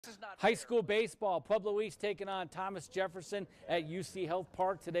High school baseball, Pueblo East taking on Thomas Jefferson at UC Health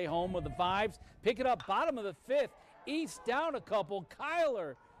Park today, home of the Vibes. Pick it up, bottom of the fifth. East down a couple.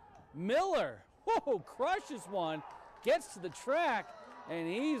 Kyler Miller, whoa, crushes one, gets to the track, and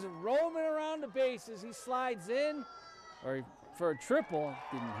he's roaming around the bases. He slides in, or for a triple,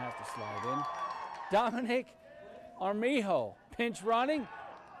 didn't have to slide in. Dominic Armijo, pinch running,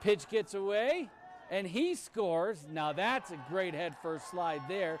 pitch gets away, and he scores. Now that's a great head first slide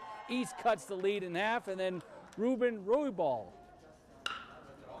there. East cuts the lead in half, and then Ruben Roybal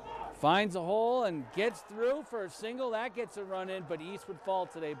finds a hole and gets through for a single. That gets a run in, but East would fall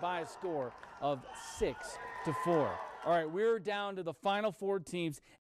today by a score of 6-4. All right, we're down to the final four teams.